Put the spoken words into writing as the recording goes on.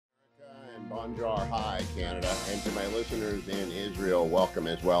Bonjour, hi, Canada. And to my listeners in Israel, welcome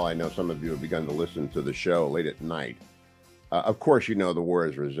as well. I know some of you have begun to listen to the show late at night. Of course, you know the war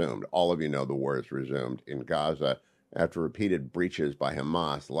is resumed. All of you know the war is resumed in Gaza after repeated breaches by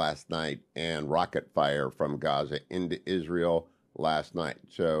Hamas last night and rocket fire from Gaza into Israel last night.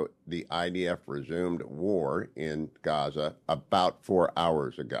 So the IDF resumed war in Gaza about 4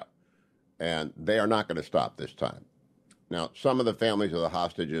 hours ago. And they are not going to stop this time. Now, some of the families of the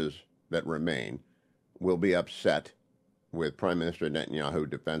hostages that remain will be upset with Prime Minister Netanyahu,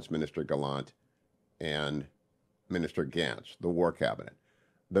 Defense Minister Gallant, and Minister Gantz, the war cabinet.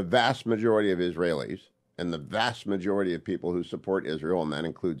 The vast majority of Israelis and the vast majority of people who support Israel, and that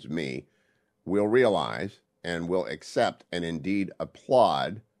includes me, will realize and will accept and indeed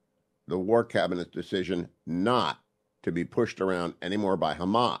applaud the war cabinet's decision not to be pushed around anymore by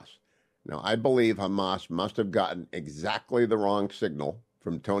Hamas. Now, I believe Hamas must have gotten exactly the wrong signal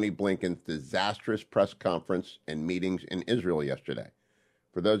from Tony Blinken's disastrous press conference and meetings in Israel yesterday.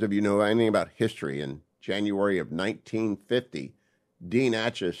 For those of you who know anything about history, in January of 1950, Dean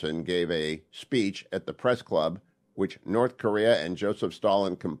Acheson gave a speech at the press club, which North Korea and Joseph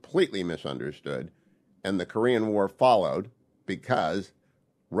Stalin completely misunderstood, and the Korean War followed because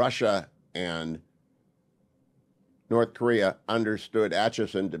Russia and North Korea understood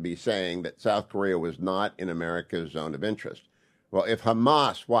Acheson to be saying that South Korea was not in America's zone of interest. Well, if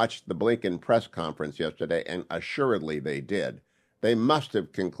Hamas watched the Blinken press conference yesterday, and assuredly they did, they must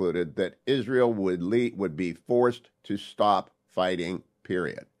have concluded that Israel would be forced to stop fighting,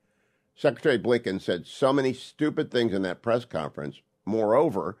 period. Secretary Blinken said so many stupid things in that press conference.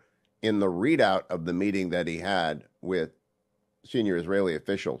 Moreover, in the readout of the meeting that he had with senior Israeli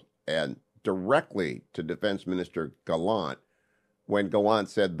officials and directly to Defense Minister Gallant, when Gallant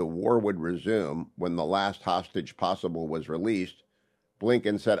said the war would resume when the last hostage possible was released,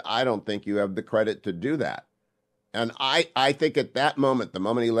 Blinken said, I don't think you have the credit to do that. And I think at that moment, the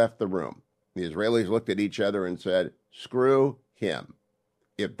moment he left the room, the Israelis looked at each other and said, screw him.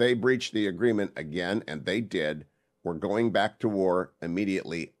 If they breach the agreement again, and they did, we're going back to war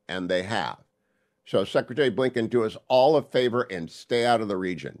immediately, and they have. So Secretary Blinken, do us all a favor and stay out of the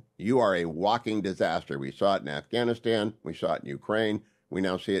region. You are a walking disaster. We saw it in Afghanistan. We saw it in Ukraine. We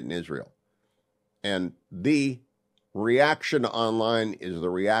now see it in Israel. And the reaction online is the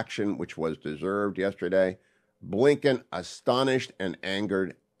reaction which was deserved yesterday. Blinken astonished and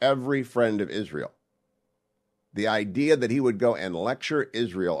angered every friend of Israel. The idea that he would go and lecture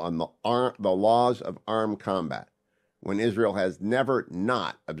Israel on the laws of armed combat, when Israel has never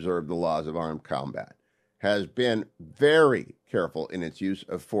not observed the laws of armed combat, has been very careful in its use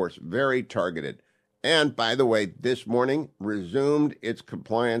of force, very targeted. And by the way, this morning resumed its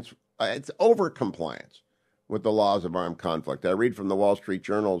compliance, its over-compliance with the laws of armed conflict. I read from the Wall Street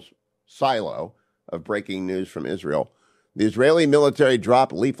Journal's silo of breaking news from Israel. The Israeli military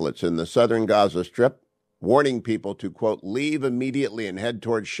dropped leaflets in the southern Gaza Strip, warning people to, quote, leave immediately and head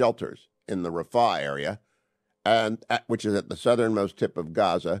towards shelters in the Rafah area, which is at the southernmost tip of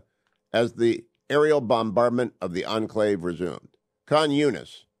Gaza, as the aerial bombardment of the enclave resumed. Khan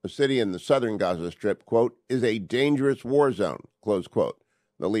Yunis, a city in the southern Gaza Strip, quote, is a dangerous war zone, close quote,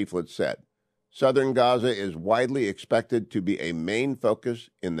 the leaflet said. Southern Gaza is widely expected to be a main focus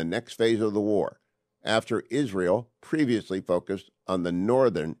in the next phase of the war, after Israel previously focused on the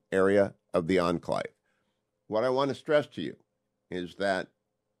northern area of the enclave. What I want to stress to you is that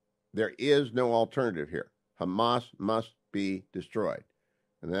there is no alternative here. Hamas must be destroyed.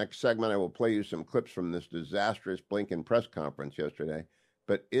 In the next segment, I will play you some clips from this disastrous Blinken press conference yesterday.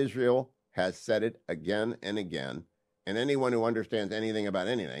 But Israel has said it again and again, and anyone who understands anything about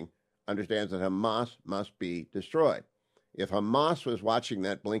anything understands that Hamas must be destroyed. If Hamas was watching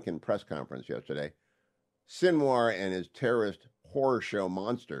that Blinken press conference yesterday, Sinwar and his terrorist horror show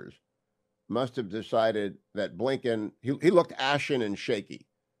monsters must have decided that Blinken, he looked ashen and shaky.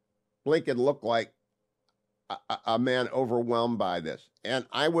 Blinken looked like a man overwhelmed by this. And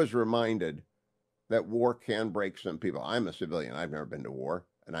I was reminded that war can break some people. I'm a civilian. I've never been to war,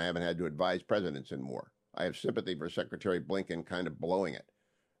 and I haven't had to advise presidents in war. I have sympathy for Secretary Blinken kind of blowing it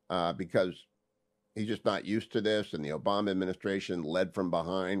because he's just not used to this, and the Obama administration led from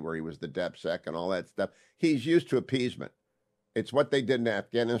behind where he was the DepSec and all that stuff. He's used to appeasement. It's what they did in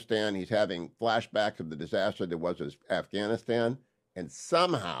Afghanistan. He's having flashbacks of the disaster that was Afghanistan, and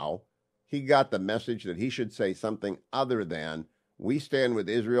somehow he got the message that he should say something other than, we stand with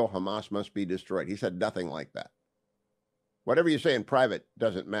Israel, Hamas must be destroyed. He said nothing like that. Whatever you say in private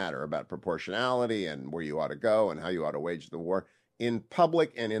doesn't matter about proportionality and where you ought to go and how you ought to wage the war. In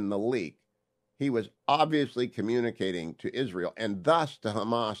public and in the leak, he was obviously communicating to Israel and thus to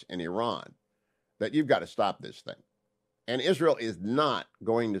Hamas and Iran that you've got to stop this thing. And Israel is not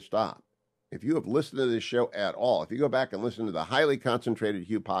going to stop. If you have listened to this show at all, if you go back and listen to the highly concentrated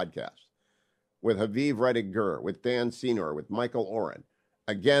Hugh podcast with Haviv Redig-Gur, with Dan Senor, with Michael Oren,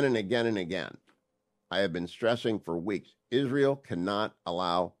 again and again and again, I have been stressing for weeks, Israel cannot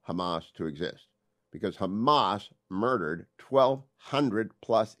allow Hamas to exist because Hamas murdered 1,200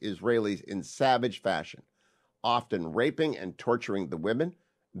 plus Israelis in savage fashion, often raping and torturing the women.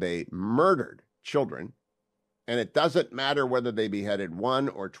 They murdered children, and it doesn't matter whether they beheaded 1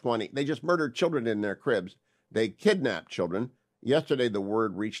 or 20. They just murdered children in their cribs. They kidnapped children. Yesterday, the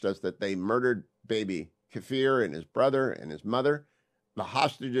word reached us that they murdered baby Kafir and his brother and his mother. The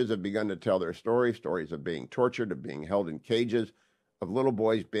hostages have begun to tell their stories of being tortured, of being held in cages, of little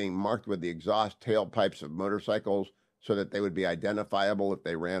boys being marked with the exhaust tailpipes of motorcycles so that they would be identifiable if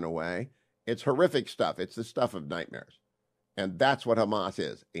they ran away. It's horrific stuff. It's the stuff of nightmares. And that's what Hamas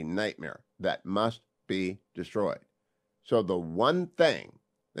is, a nightmare that must be destroyed. So the one thing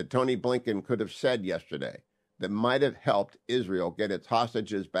that Tony Blinken could have said yesterday that might have helped Israel get its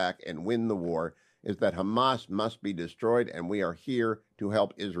hostages back and win the war is that Hamas must be destroyed, and we are here to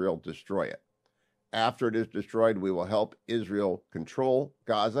help Israel destroy it. After it is destroyed, we will help Israel control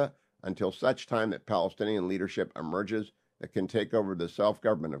Gaza until such time that Palestinian leadership emerges that can take over the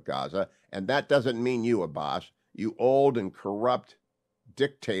self-government of Gaza. And that doesn't mean you, Abbas, you old and corrupt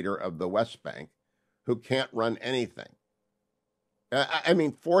dictator of the West Bank who can't run anything. I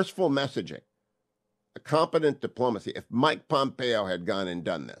mean, forceful messaging, a competent diplomacy. If Mike Pompeo had gone and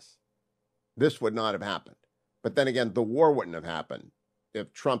done this, this would not have happened. But then again, the war wouldn't have happened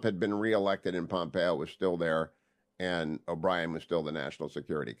if Trump had been reelected and Pompeo was still there and O'Brien was still the National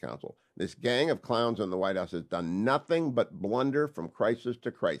Security Council. This gang of clowns in the White House has done nothing but blunder from crisis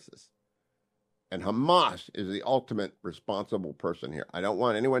to crisis. And Hamas is the ultimate responsible person here. I don't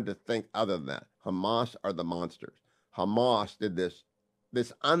want anyone to think other than that. Hamas are the monsters. Hamas did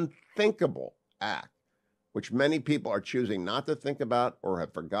this unthinkable act, which many people are choosing not to think about or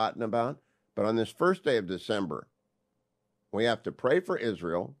have forgotten about. But on this first day of December, we have to pray for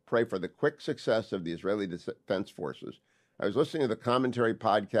Israel, pray for the quick success of the Israeli Defense Forces. I was listening to the commentary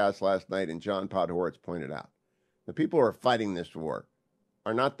podcast last night, and John Podhoretz pointed out the people who are fighting this war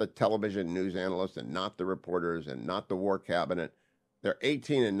are not the television news analysts and not the reporters and not the war cabinet. They're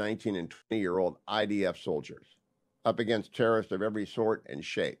 18 and 19 and 20-year-old IDF soldiers up against terrorists of every sort and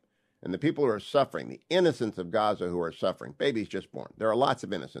shape. And the people who are suffering, the innocents of Gaza who are suffering, babies just born. There are lots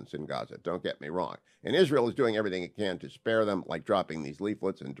of innocents in Gaza, don't get me wrong. And Israel is doing everything it can to spare them, like dropping these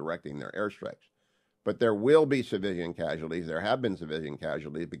leaflets and directing their airstrikes. But there will be civilian casualties. There have been civilian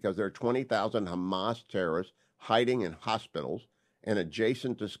casualties because there are 20,000 Hamas terrorists hiding in hospitals and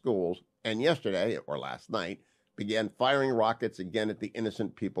adjacent to schools. And yesterday, or last night, began firing rockets again at the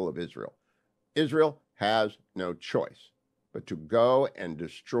innocent people of Israel. Israel has no choice but to go and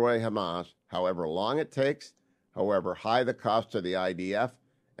destroy Hamas, however long it takes, however high the cost to the IDF,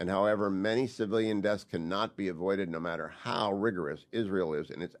 and however many civilian deaths cannot be avoided, no matter how rigorous Israel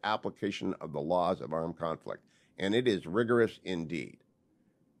is in its application of the laws of armed conflict. And it is rigorous indeed.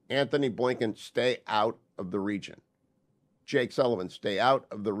 Anthony Blinken, stay out of the region. Jake Sullivan, stay out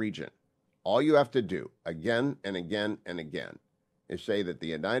of the region. All you have to do, again and again and again, is say that the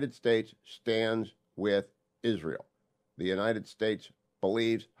United States stands with Israel. The United States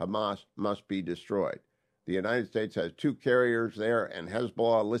believes Hamas must be destroyed. The United States has 2 carriers there, and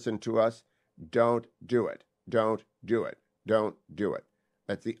Hezbollah, listen to us. Don't do it. Don't do it. Don't do it.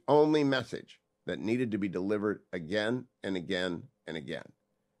 That's the only message that needed to be delivered again and again and again.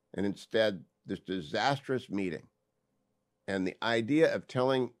 And instead, this disastrous meeting and the idea of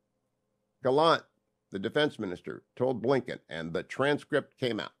telling Gallant, the defense minister, told Blinken, and the transcript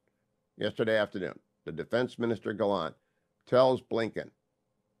came out yesterday afternoon. The defense minister, Gallant, tells Blinken,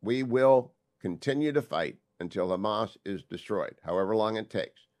 we will continue to fight until Hamas is destroyed, however long it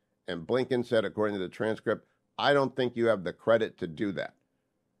takes. And Blinken said, according to the transcript, I don't think you have the credit to do that.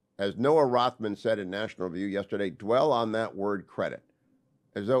 As Noah Rothman said in National Review yesterday, dwell on that word credit,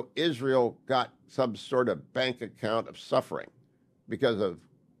 as though Israel got some sort of bank account of suffering because of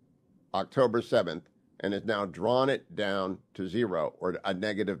October 7th and has now drawn it down to 0 or a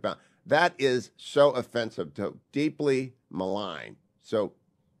negative balance. That is so offensive, so deeply malign, so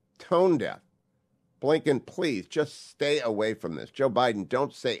tone deaf. Blinken, please just stay away from this. Joe Biden,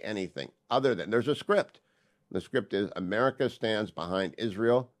 don't say anything other than there's a script. The script is America stands behind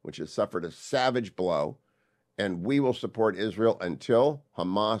Israel, which has suffered a savage blow, and we will support Israel until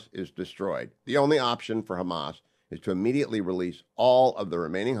Hamas is destroyed. The only option for Hamas is to immediately release all of the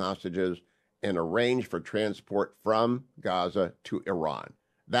remaining hostages and arrange for transport from Gaza to Iran.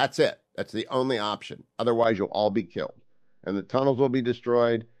 That's it. That's the only option. Otherwise, you'll all be killed. And the tunnels will be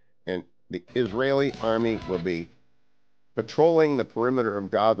destroyed, and the Israeli army will be patrolling the perimeter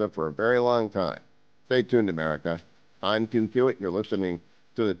of Gaza for a very long time. Stay tuned, America. I'm Hugh Hewitt. You're listening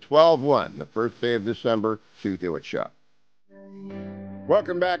to the 12-1, the first day of December, Hugh Hewitt Show.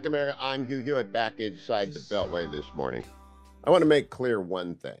 Welcome back, America. I'm Hugh Hewitt, back inside the Beltway this morning. I want to make clear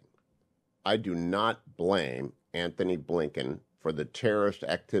one thing. I do not blame Anthony Blinken for the terrorist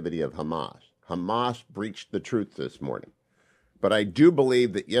activity of Hamas. Hamas breached the truth this morning. But I do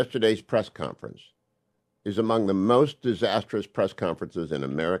believe that yesterday's press conference is among the most disastrous press conferences in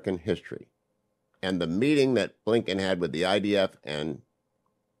American history. And the meeting that Blinken had with the IDF and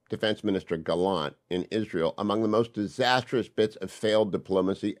Defense Minister Gallant in Israel, among the most disastrous bits of failed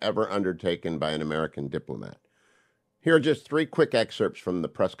diplomacy ever undertaken by an American diplomat. Here are just three quick excerpts from the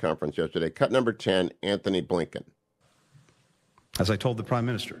press conference yesterday. Cut number 10, Anthony Blinken. As I told the Prime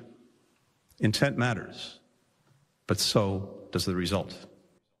Minister, intent matters, but so does the result.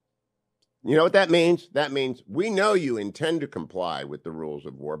 You know what that means? That means we know you intend to comply with the rules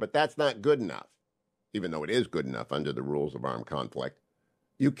of war, but that's not good enough, even though it is good enough under the rules of armed conflict.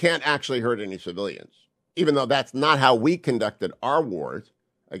 You can't actually hurt any civilians, even though that's not how we conducted our wars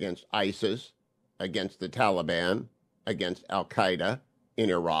against ISIS, against the Taliban, against al-Qaeda in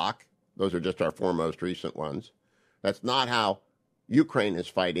Iraq. Those are just our four most recent ones. That's not how Ukraine is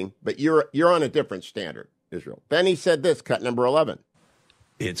fighting, but you're on a different standard, Israel. Then he said this, cut number 11.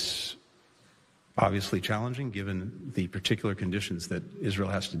 It's obviously challenging given the particular conditions that Israel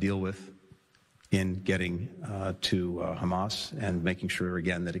has to deal with in getting to Hamas and making sure,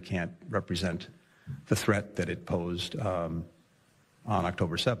 again, that it can't represent the threat that it posed on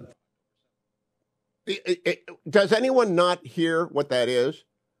October 7th. Does anyone not hear what that is?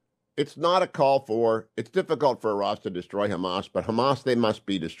 It's not a call for, it's difficult for Hamas to destroy Hamas, but Hamas, they must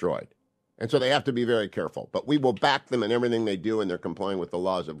be destroyed. And so they have to be very careful. But we will back them in everything they do, and they're complying with the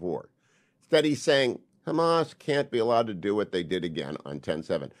laws of war. Instead, he's saying Hamas can't be allowed to do what they did again on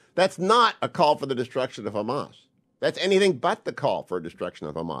 10/7. That's not a call for the destruction of Hamas. That's anything but the call for destruction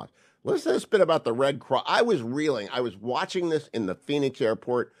of Hamas. Listen to this bit about the Red Cross. I was reeling. I was watching this in the Phoenix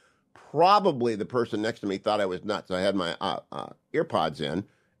airport. Probably the person next to me thought I was nuts. I had my earpods in.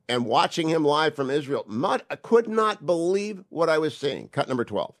 And watching him live from Israel, I could not believe what I was seeing. Cut number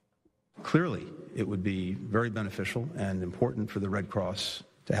 12. Clearly, it would be very beneficial and important for the Red Cross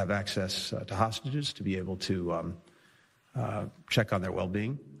to have access to hostages, to be able to check on their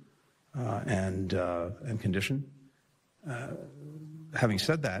well-being and condition. Having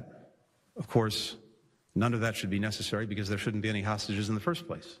said that, of course, none of that should be necessary because there shouldn't be any hostages in the first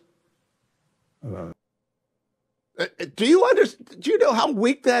place. Do you understand? Do you know how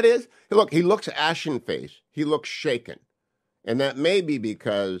weak that is? Look, he looks ashen-faced. He looks shaken. And that may be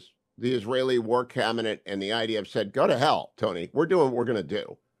because the Israeli war cabinet and the IDF said, go to hell, Tony. We're doing what we're going to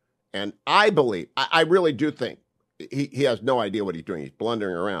do. And I believe, I really do think he has no idea what he's doing. He's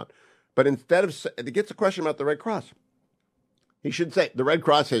blundering around. But instead of, he gets a question about the Red Cross. He should say, the Red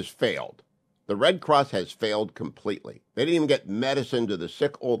Cross has failed. The Red Cross has failed completely. They didn't even get medicine to the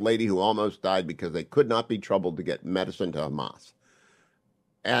sick old lady who almost died because they could not be troubled to get medicine to Hamas.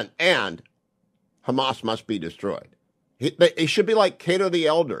 And Hamas must be destroyed. He should be like Cato the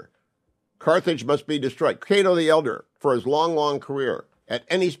Elder. Carthage must be destroyed. Cato the Elder, for his long, long career, at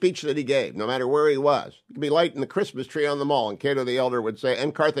any speech that he gave, no matter where he was, he could be lighting the Christmas tree on the mall, and Cato the Elder would say,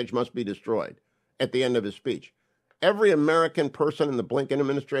 and Carthage must be destroyed at the end of his speech. Every American person in the Blinken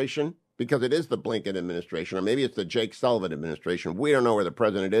administration, because it is the Blinken administration, or maybe it's the Jake Sullivan administration, we don't know where the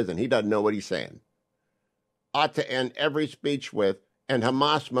president is, and he doesn't know what he's saying, ought to end every speech with, and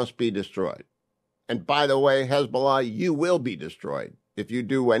Hamas must be destroyed. And by the way, Hezbollah, you will be destroyed if you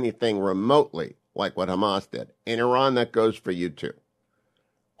do anything remotely like what Hamas did. In Iran, that goes for you too.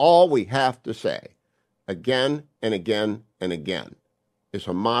 All we have to say, again and again and again, is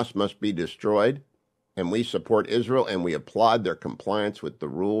Hamas must be destroyed, and we support Israel, and we applaud their compliance with the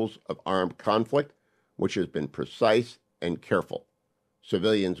rules of armed conflict, which has been precise and careful.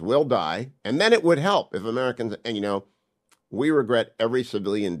 Civilians will die, and then it would help if Americans, and you know, we regret every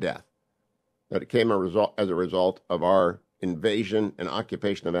civilian death that came as a result of our invasion and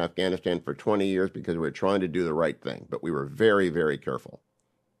occupation of Afghanistan for 20 years because we were trying to do the right thing. But we were very, very careful.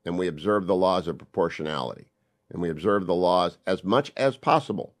 And we observed the laws of proportionality. And we observed the laws as much as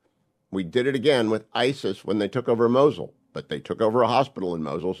possible. We did it again with ISIS when they took over Mosul. But they took over a hospital in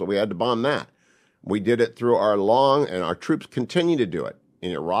Mosul, so we had to bomb that. We did it through and our troops continue to do it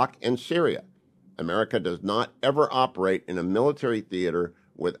in Iraq and Syria. America does not ever operate in a military theater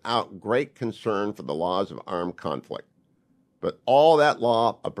without great concern for the laws of armed conflict. But all that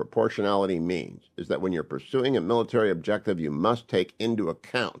law of proportionality means is that when you're pursuing a military objective, you must take into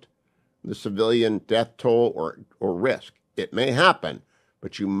account the civilian death toll or risk. It may happen,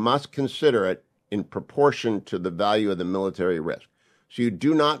 but you must consider it in proportion to the value of the military risk. So you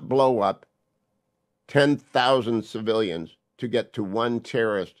do not blow up 10,000 civilians to get to one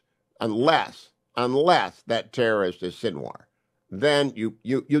terrorist unless that terrorist is Sinwar. Then you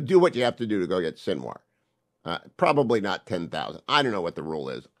do what you have to do to go get Sinwar. Probably not 10,000. I don't know what the rule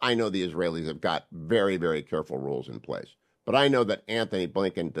is. I know the Israelis have got very, very careful rules in place. But I know that Anthony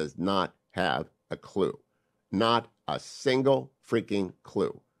Blinken does not have a clue. Not a single freaking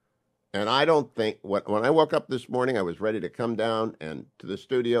clue. And I don't think, when I woke up this morning, I was ready to come down and to the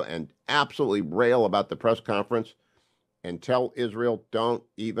studio and absolutely rail about the press conference and tell Israel, don't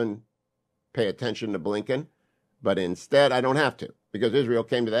even pay attention to Blinken. But instead, I don't have to, because Israel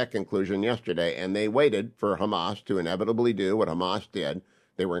came to that conclusion yesterday, and they waited for Hamas to inevitably do what Hamas did.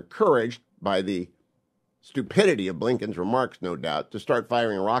 They were encouraged by the stupidity of Blinken's remarks, no doubt, to start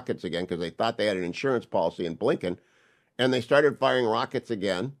firing rockets again because they thought they had an insurance policy in Blinken. And they started firing rockets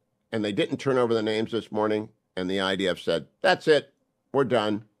again, and they didn't turn over the names this morning. And the IDF said, that's it, we're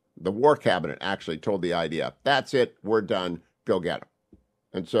done. The war cabinet actually told the IDF, that's it, we're done, go get them.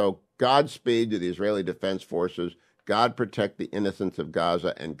 And so Godspeed to the Israeli Defense Forces. God protect the innocents of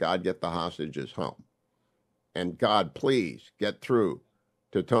Gaza, and God get the hostages home. And God, please get through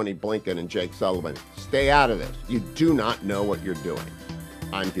to Tony Blinken and Jake Sullivan. Stay out of this. You do not know what you're doing.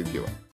 I'm Hugh.